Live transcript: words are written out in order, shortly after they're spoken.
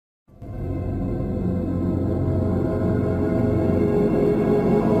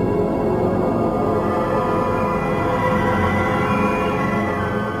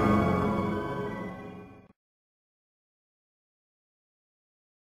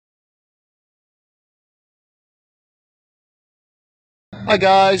Hi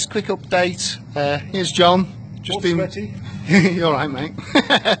guys, quick update. Here's John. Just been sweaty. You're alright, mate.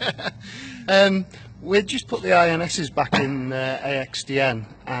 We've just put the INSs back in AXDN,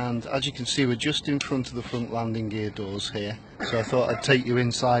 and as you can see, we're just in front of the front landing gear doors here. So I thought I'd take you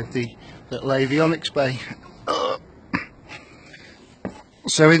inside the little avionics bay.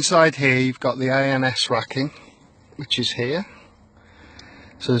 So inside here, you've got the INS racking, which is here.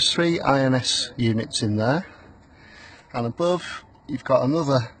 So there's 3 INS units in there, and above you've got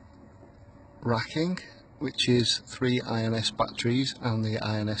another racking, which is 3 INS batteries and the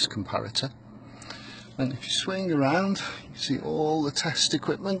INS comparator. And if you swing around, you see all the test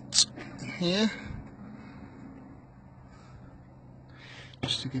equipment here.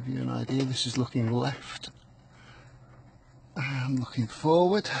 Just to give you an idea, this is looking left and looking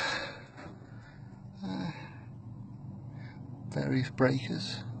forward. Various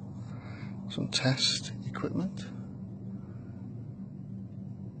breakers, some test equipment.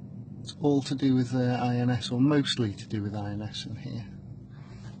 It's all to do with INS, or mostly to do with INS in here.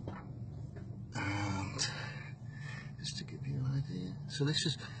 And just to give you an idea, so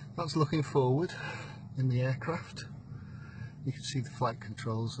that's looking forward in the aircraft. You can see the flight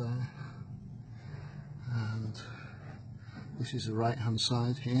controls there, and this is the right hand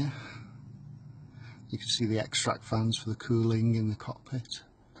side here. You can see the extract fans for the cooling in the cockpit,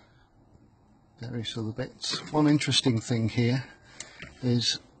 various other bits. One interesting thing here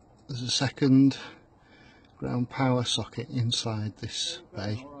is there's a second ground power socket inside this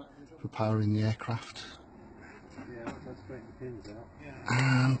bay for powering the aircraft.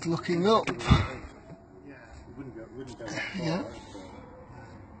 And looking up, yeah.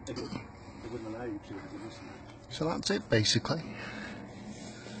 So that's it basically.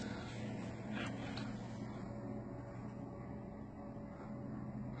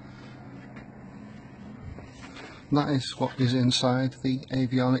 That is what is inside the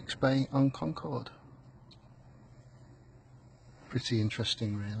avionics bay on Concorde. Pretty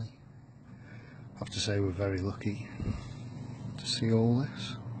interesting really. I have to say we're very lucky to see all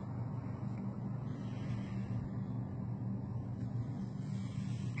this.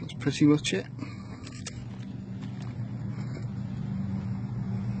 That's pretty much it.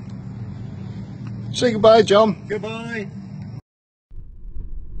 Say goodbye, John. Goodbye.